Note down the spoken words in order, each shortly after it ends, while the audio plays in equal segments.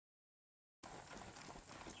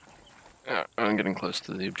I'm getting close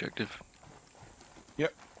to the objective.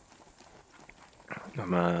 Yep.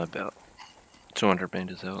 I'm about 200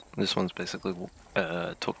 meters out. This one's basically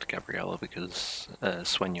talk to Gabriela because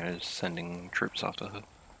Sueño is sending troops after her.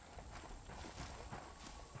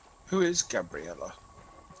 Who is Gabriela?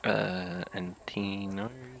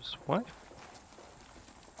 Antino's wife?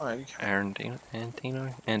 Oh, okay. Antino,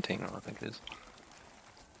 I think it is.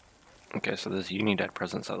 Okay, so there's Unidad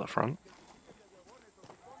presence at the front.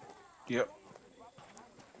 Yep.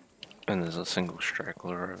 And there's a single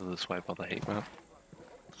straggler over this way by the heat map.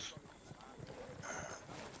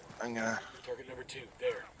 I'm gonna... Target number 2,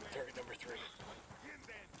 there. Target number 3.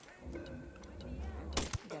 You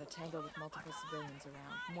got a tango with multiple civilians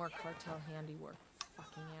around. More cartel handiwork.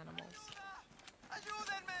 Fucking animals.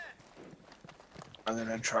 I'm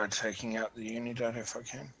gonna try taking out the Unidad if I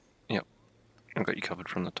can. Yep. I've got you covered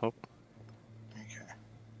from the top. Okay.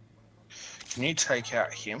 Can you take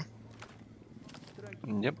out him?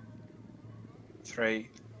 Yep. 3,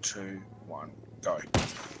 2, 1, go.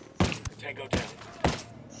 Tango down.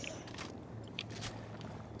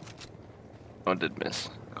 I did miss,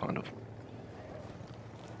 kind of.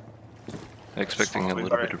 Expecting a we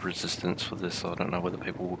little got bit of resistance for this, so I don't know whether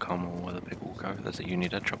people will come or whether people will go. There's a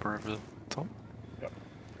Unidad chopper over the top. Yep.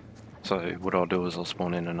 So what I'll do is I'll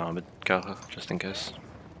spawn in an armored car, just in case.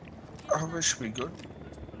 Oh, we should be good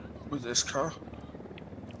with this car.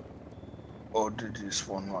 Or did you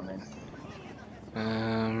spawn one in?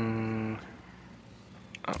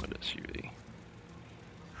 Armored SUV.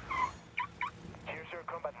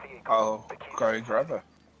 I'll go grab her.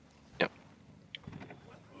 Yep.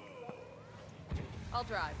 I'll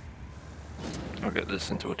drive. I'll get this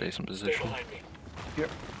into a decent Stay position. behind me. Yep.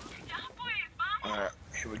 Alright,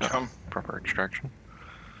 here we come. Proper extraction.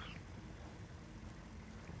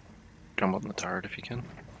 Jump on the turret if you can.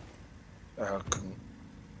 Couldn't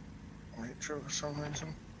reach her for some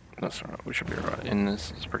reason. That's alright, we should be alright. In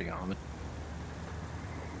this, it's pretty armored.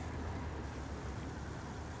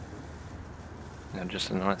 And just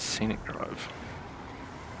a nice scenic drive.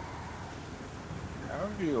 How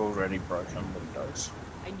have you already broken windows?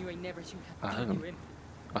 I knew I never should I have haven't. you in.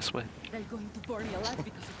 I swear. They're going to burn me alive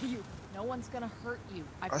because of you. No one's gonna hurt you.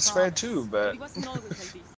 I swear promise. too, But but it wasn't always like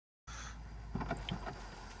this.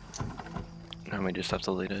 And we just have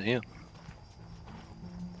to lead her here.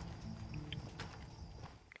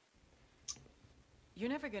 You're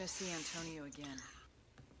never gonna see Antonio again.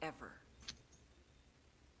 Ever.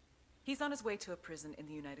 He's on his way to a prison in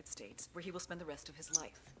the United States, where he will spend the rest of his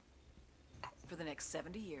life. For the next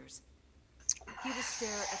 70 years, he will stare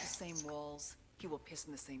at the same walls, he will piss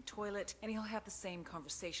in the same toilet, and he'll have the same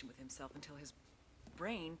conversation with himself until his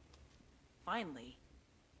brain finally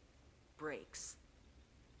breaks.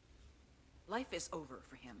 Life is over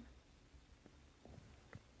for him.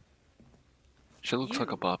 She looks like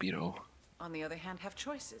a You- Barbie doll. On the other hand, have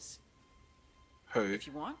choices. who? If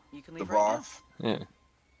you want, you can The leave right now. wife? Yeah.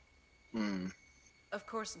 Hmm. Of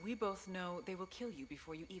course, we both know they will kill you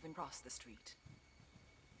before you even cross the street.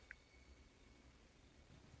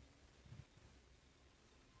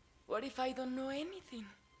 What if I don't know anything?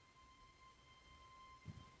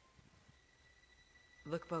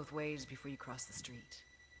 Look both ways before you cross the street.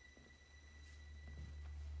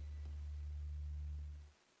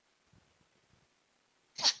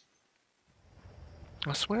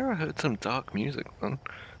 I swear I heard some dark music then.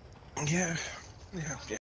 Yeah. Yeah.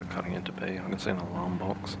 Cutting into B, I can see an alarm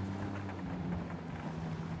box.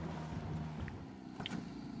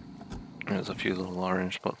 There's a few little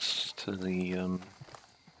orange spots to the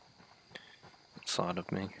side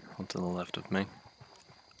of me, or to the left of me.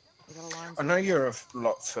 We got alarms. I know you're a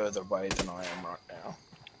lot further away than I am right now.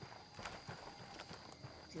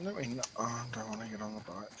 Let me know. Oh, I don't want to get on the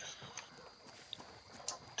bike.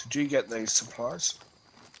 Did you get these supplies?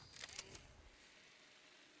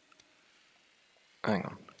 Hang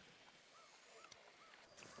on.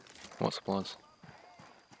 What supplies?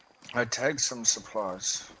 I tagged some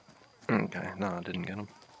supplies. Okay, no, I didn't get them.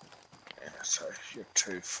 Yeah, so you're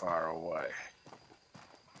too far away.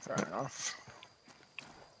 Fair enough.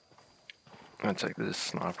 I'll take this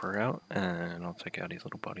sniper out, and I'll take out his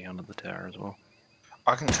little buddy under the tower as well.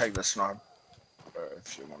 I can take the sniper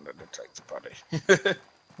if you wanted to take the buddy.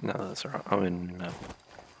 No, that's alright. I'm in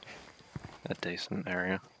a decent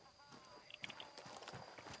area.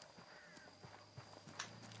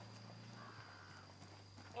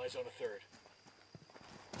 Eyes on a third.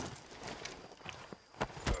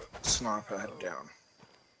 Sniper head down.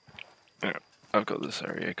 Yeah, I've got this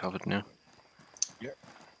area covered now. Yep.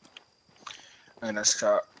 I'm gonna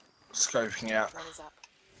start scoping out Run is up.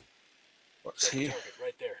 what's Second here. target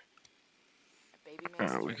right there. Baby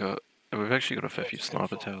makes Alright, we got We've actually got a fair few Roger, sniper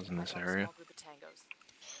confirm. towers in this Found a area. small group of tangos.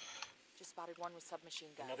 Just spotted one with submachine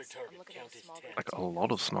guns. Another target. I'm looking at Count a is small 10. group Like of a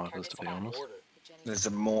lot of tangos. snipers, to Target's be down. honest. Order. But Jenny's There's a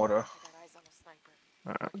got mortar. eyes on a sniper.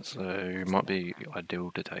 Alright, so it might be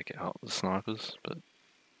ideal to take out the snipers, but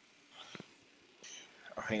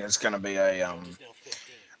I think it's going to be Count is now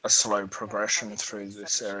 15. a slow progression through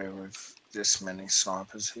this area with this many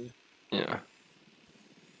snipers here. yeah.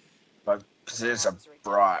 Like, 'cause there's a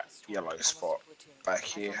bright yellow spot back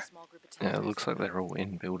here. Yeah, it looks like they're all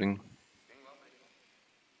in building.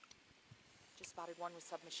 Just spotted one with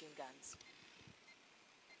submachine guns.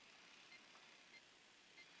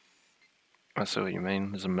 I see what you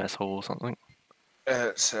mean. There's a mess hall or something.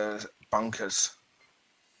 It's bunkers.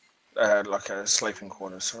 Like a sleeping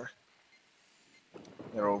quarters, sorry.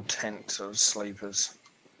 They're all tents or sleepers.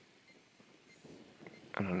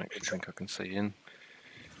 I don't actually think I can see in.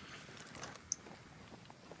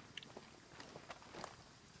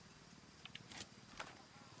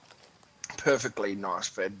 Perfectly nice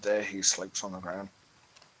bed there. He sleeps on the ground.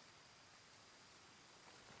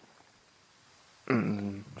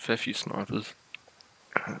 Fair few snipers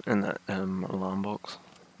in that alarm box.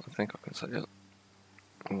 I think I can see it.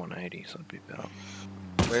 180, so it'd be about.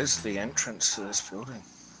 Where's the entrance to this building?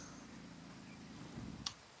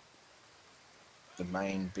 The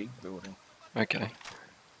main big building. Okay.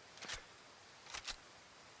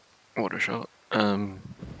 What a shot.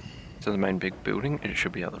 So the main big building, it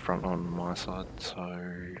should be out the front on my side, so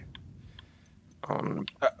on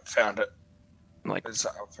Found it. like There's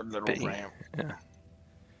up a little B. ramp. Yeah.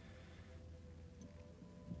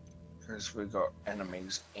 Because we got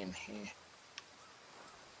enemies in here.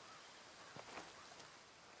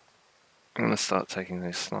 I'm gonna start taking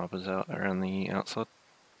these snipers out around the outside.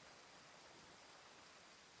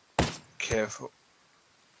 Careful.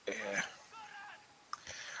 Yeah.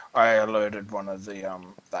 I alerted one of the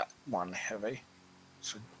that one heavy.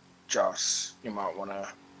 So Joss, you might want to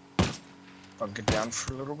bunker down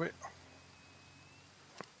for a little bit.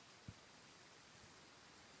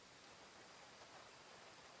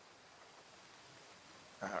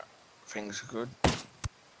 Things are good.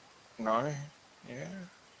 No? Yeah?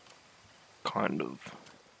 Kind of.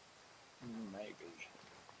 Maybe.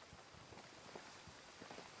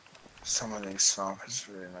 Some of these snipers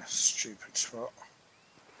are in a stupid spot.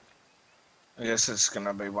 I guess it's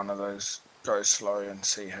gonna be one of those go slow and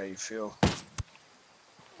see how you feel.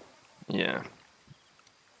 Yeah.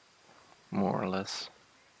 More or less.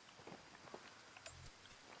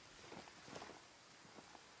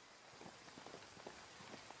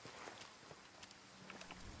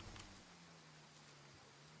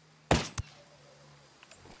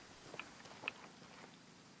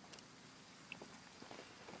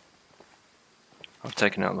 I've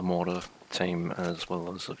taken out the mortar team as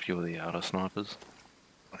well as a few of the outer snipers.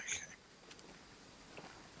 Okay.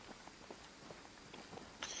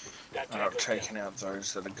 That I've taken out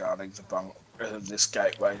those that are guarding the this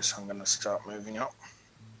gateway, so I'm gonna start moving up.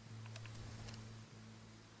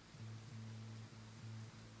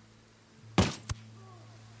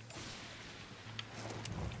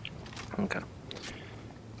 Okay.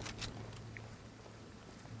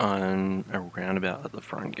 I'm around about at the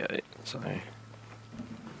front gate, so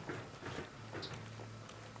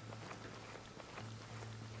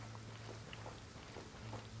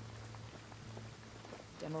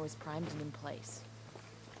Demo is primed and in place.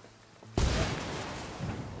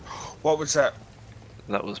 What was that?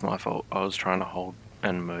 that was my fault. I was trying to hold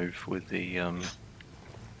and move with the Demo's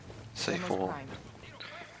C4. primed.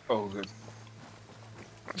 Oh, good.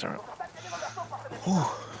 It's alright.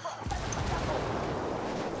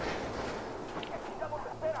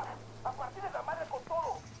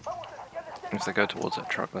 If they go towards that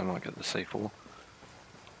truck, they might get the C4.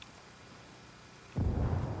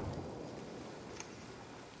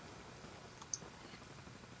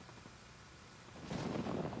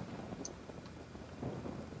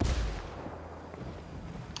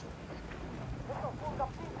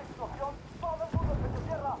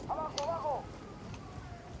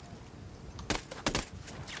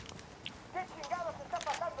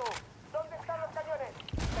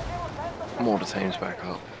 Mortar team's back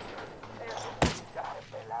up.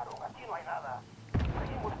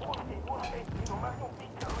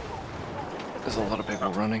 There's a lot of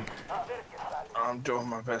people running. I'm doing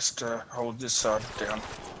my best to hold this side down.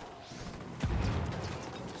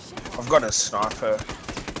 I've got a sniper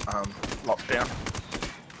locked down.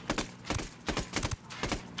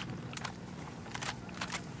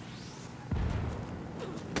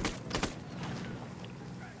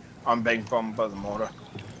 I'm being bombed by the mortar.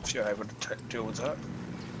 If you're able to deal with that.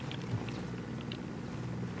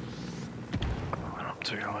 Went up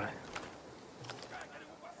too high.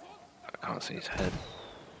 can't see his head.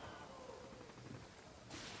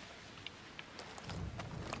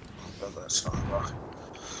 But that's not right.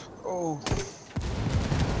 Oh,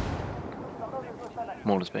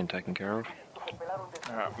 Mortar's been taken care of.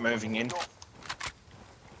 moving in.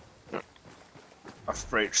 I've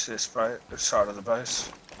breached this side of the base.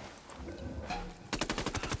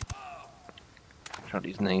 Shot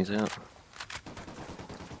his knees out.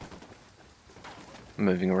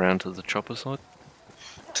 Moving around to the chopper side.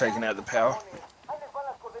 Taking out the power.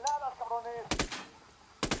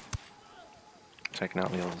 Taking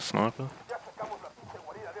out the other sniper. One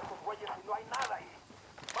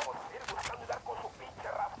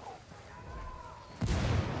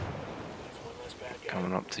less bad guy.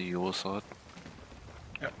 Coming up to your side.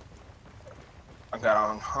 I'm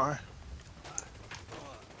going high.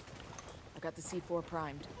 I got the C4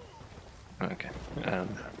 primed. Okay.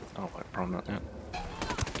 I'll wait prime that now.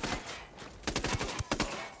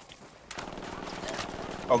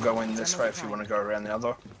 I'll go in this way if you want to go around the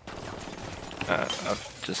other.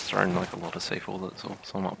 I've just thrown like a lot of C4, that's all,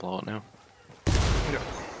 so I might blow it now. Yep.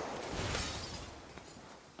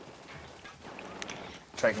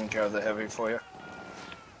 Taking care of the heavy for you.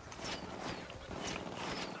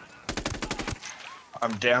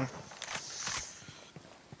 I'm down.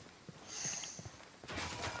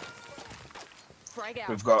 Frag out.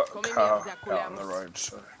 We've got a Come car in, out on the road,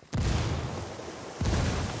 so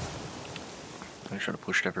I should have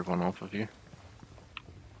pushed everyone off of you.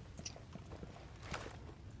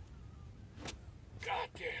 God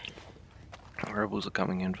damn. Rebels are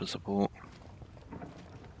coming in for support.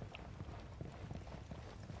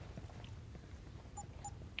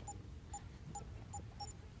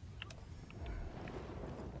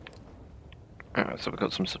 Alright, so we've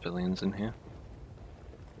got some civilians in here.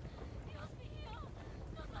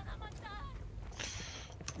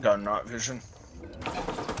 go night vision.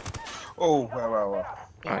 Oh, wow.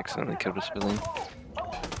 I accidentally killed a civilian.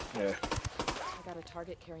 Yeah. I got a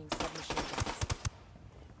target carrying submachine guns.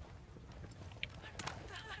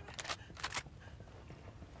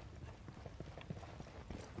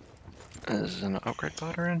 There's an upgrade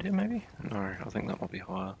part around here, maybe? No, I think that might be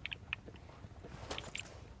higher.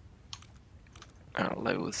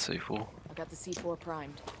 Level with C4. I got the C4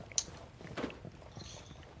 primed.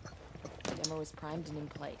 Demo is primed and in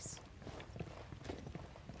place.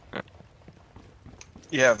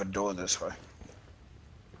 You have a door this way.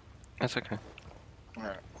 That's okay.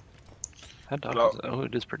 Alright. How dark Hello? is it? Oh,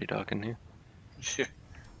 it is pretty dark in here. Yeah.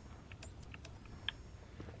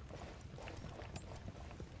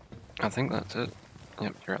 I think that's it.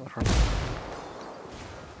 Yep, you're out the front.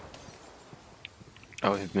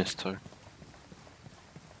 Oh, we've missed two.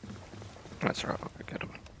 That's right, I'll go get him.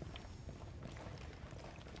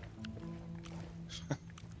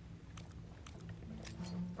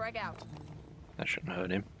 Frag out. That shouldn't hurt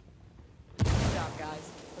him. Good job, guys.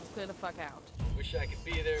 Let's clear the fuck out. Wish I could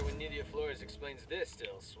be there when Nidia Flores explains this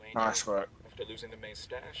still, Swain. Nice work. After losing the main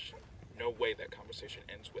stash, no way that conversation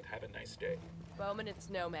ends with "have a nice day." Bowman, it's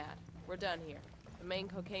Nomad. We're done here. The main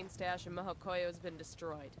cocaine stash in Mojocoyo has been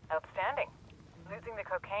destroyed. Outstanding. Losing the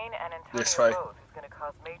cocaine and This Antonio way. both is going to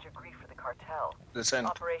cause major grief for the cartel. This end.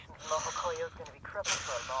 Operations in Mojocoyo is going to be crippled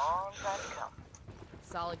for a long time to come.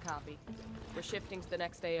 Solid copy. We're shifting to the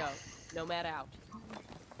next AO. Nomad out.